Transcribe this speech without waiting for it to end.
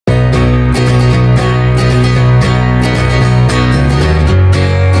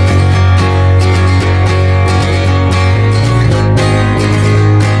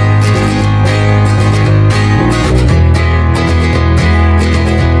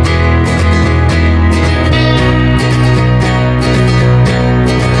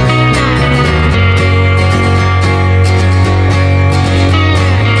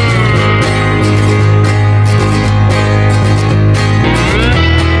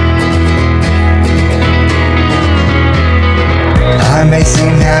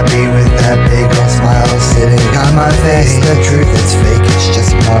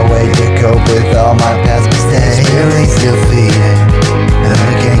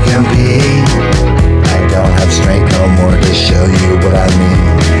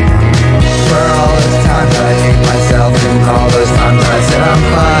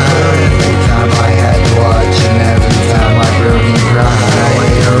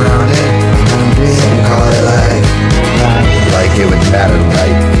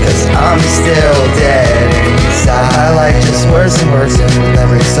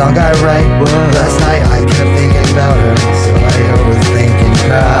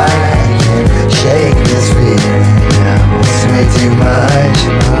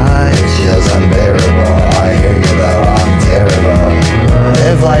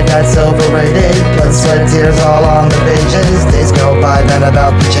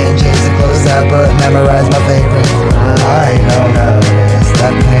about the changes and clothes that but memorize my favorite. I don't notice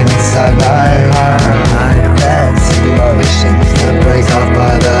that pain inside my heart. That's emotions that break off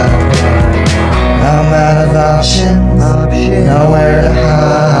by the heart. I'm out of options, nowhere to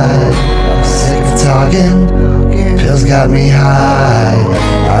hide. I'm sick of talking, pills got me high.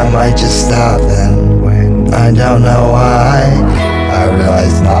 I might just stop then, when I don't know why. I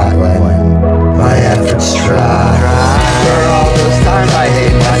realize not when my efforts try. For all those times I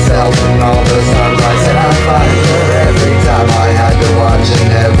hate myself, and all those times I said I'm fine. For every time I had to watch, and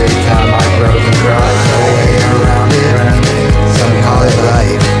every time I broke and cried. No way around it, some call it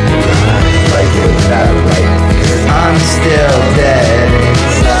life. Like it was not right, 'cause I'm still dead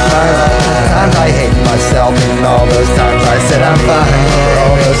inside. Times I hate myself, and all those times I said I'm fine. For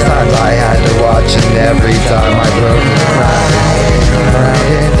all those times I had to watch, and every time I broke and cried.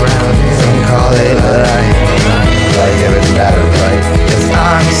 Some call it life, like it was not right, 'cause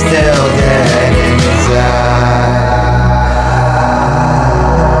I'm still dead inside.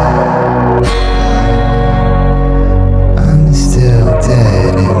 I'm still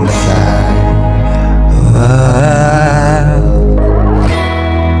dead inside.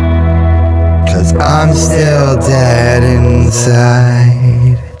 'Cause I'm still dead inside.